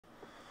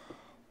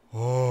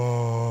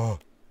Oh.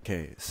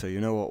 Okay, so you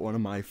know what? One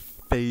of my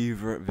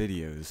favorite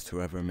videos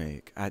to ever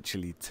make.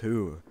 Actually,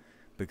 two,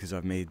 because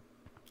I've made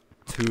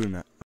two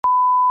now.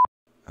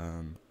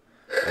 I've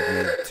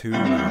made two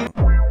now.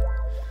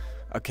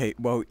 Okay,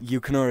 well, you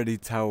can already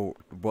tell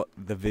what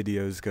the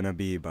video's gonna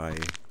be by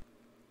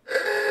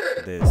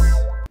this.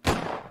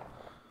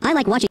 I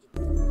like watching.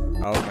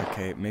 Oh,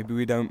 okay. Maybe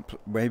we don't.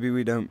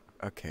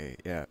 Okay,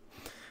 yeah.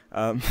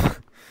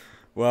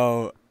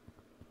 Well,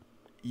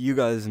 you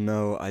guys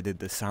know I did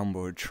the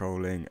soundboard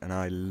trolling, and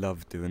I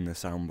love doing the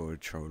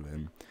soundboard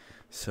trolling.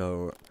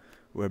 So,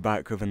 we're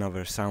back with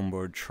another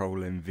soundboard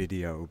trolling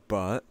video,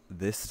 but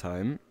this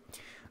time,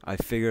 I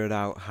figured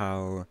out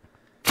how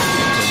you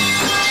can...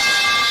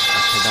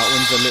 Okay, that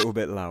one's a little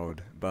bit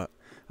loud, but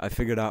I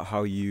figured out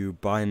how you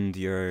bind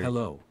your...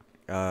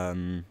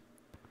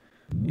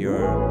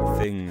 your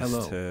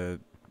things to...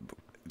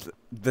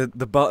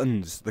 The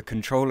buttons, the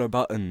controller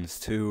buttons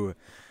to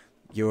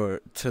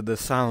the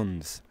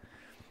sounds.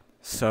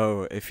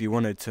 So if you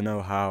wanted to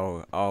know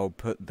how, I'll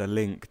put the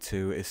link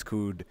to, it's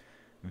called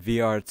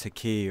VR to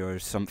Key or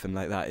something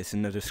like that. It's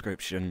in the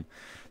description.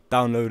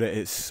 Download it,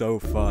 it's so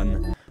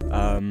fun.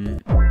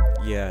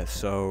 Yeah,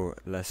 so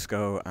let's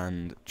go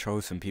and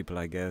troll some people,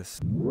 I guess.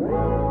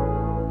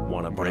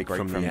 Wanna break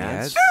from the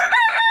ads?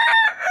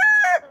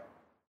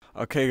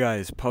 Okay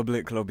guys,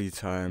 public lobby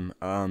time.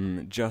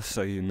 Just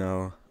so you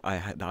know, I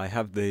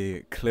have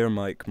the clear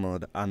mic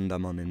mod and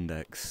I'm on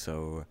index,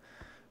 so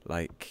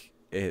like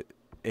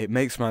it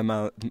makes my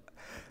mouth...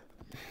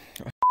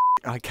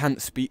 I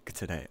can't speak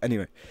today.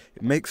 Anyway,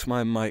 it makes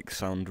my mic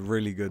sound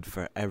really good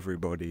for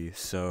everybody,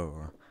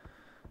 so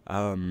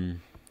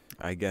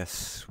I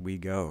guess we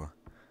go.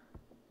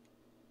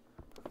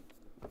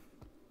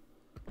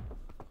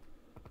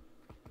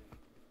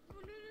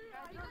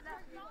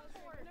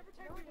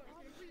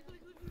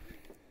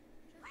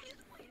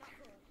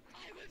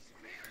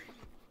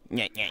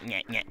 Nyeh, nyeh,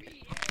 nyeh, nyeh.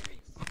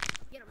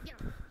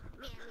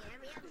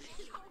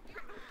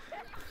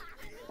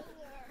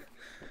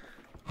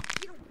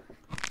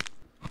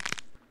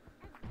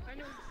 I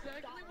know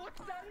exactly what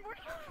SoundBoard.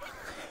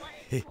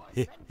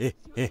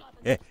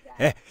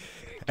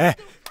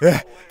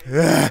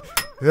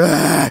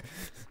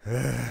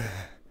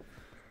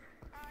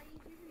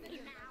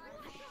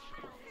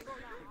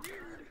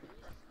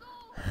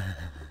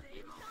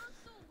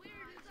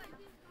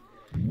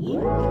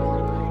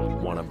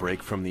 Wanna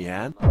break from the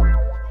ad?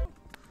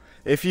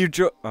 If you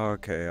oh,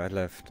 okay, I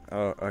left.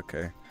 Oh,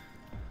 okay.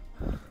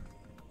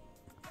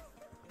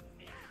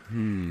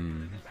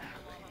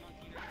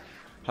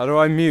 How do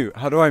I mute?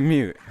 How do I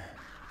mute?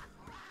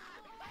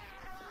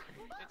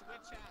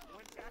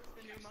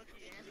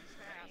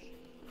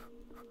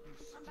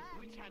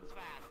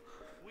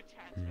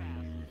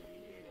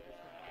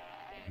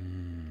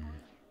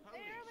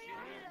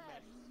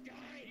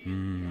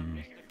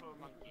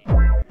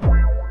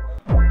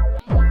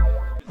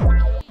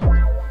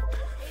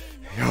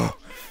 Yo.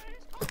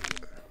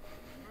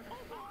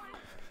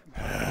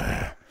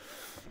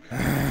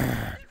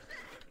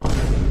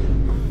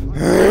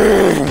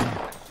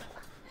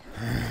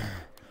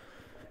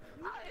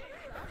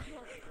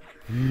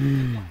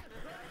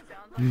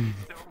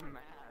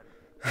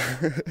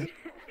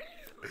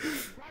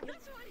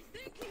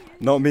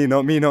 Not me,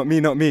 not me, not me,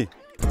 not me.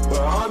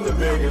 Well, I'm the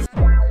biggest. I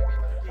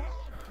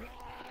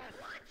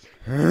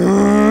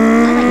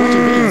like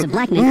watching videos of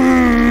black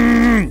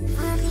men.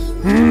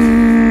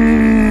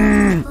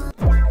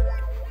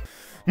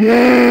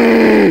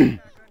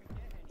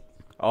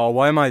 Oh,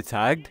 why am I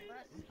tagged?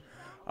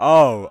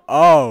 Oh,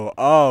 oh,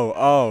 oh,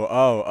 oh,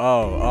 oh,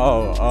 oh,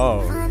 oh,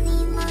 oh.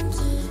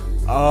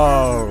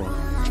 Oh.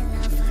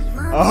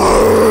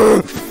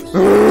 Oh.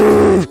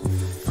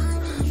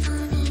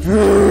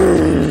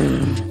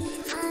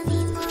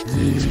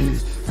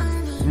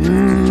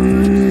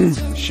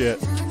 Shit.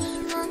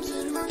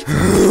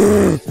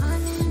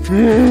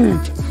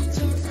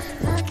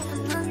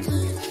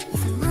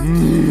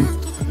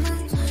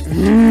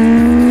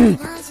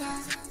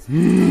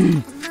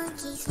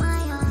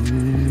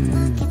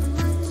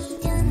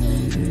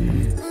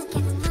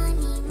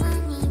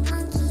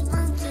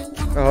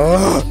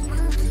 Oh.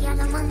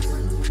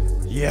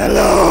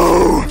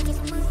 Yellow.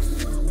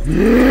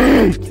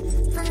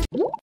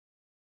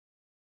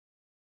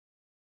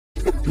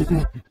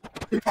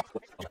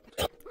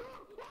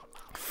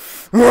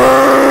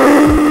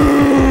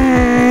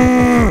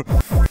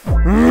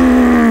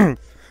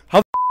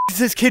 How the is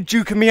this kid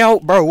juking me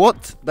out, bro?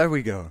 What? There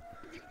we go.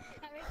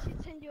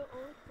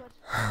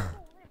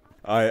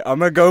 Alright, I'm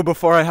gonna go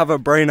before I have a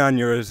brain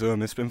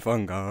aneurysm. It's been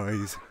fun,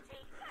 guys.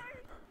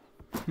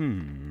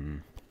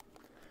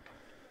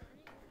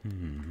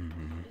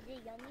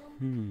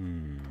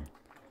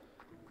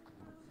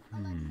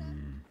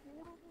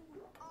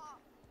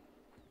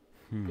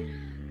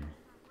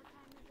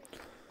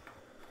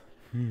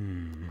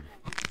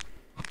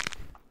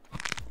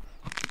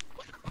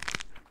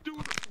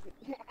 Dude,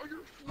 why are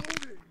you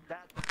floating?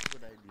 That's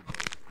what I do.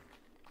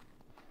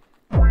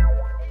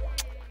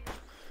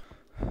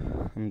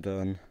 I'm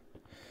done.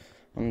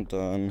 I'm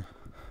done.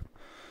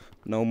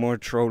 No more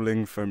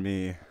trolling for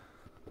me.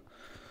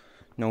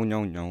 No,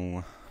 no,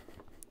 no.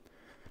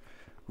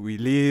 We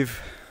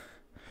leave.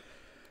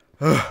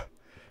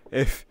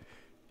 If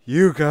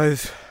you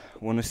guys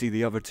want to see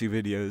the other 2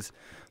 videos,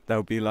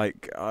 they'll be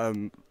like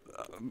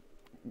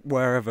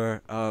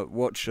wherever.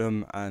 Watch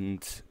them,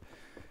 and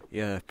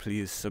yeah,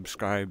 please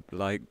subscribe,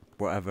 like,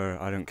 whatever.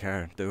 I don't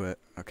care. Do it.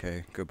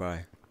 Okay.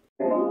 Goodbye.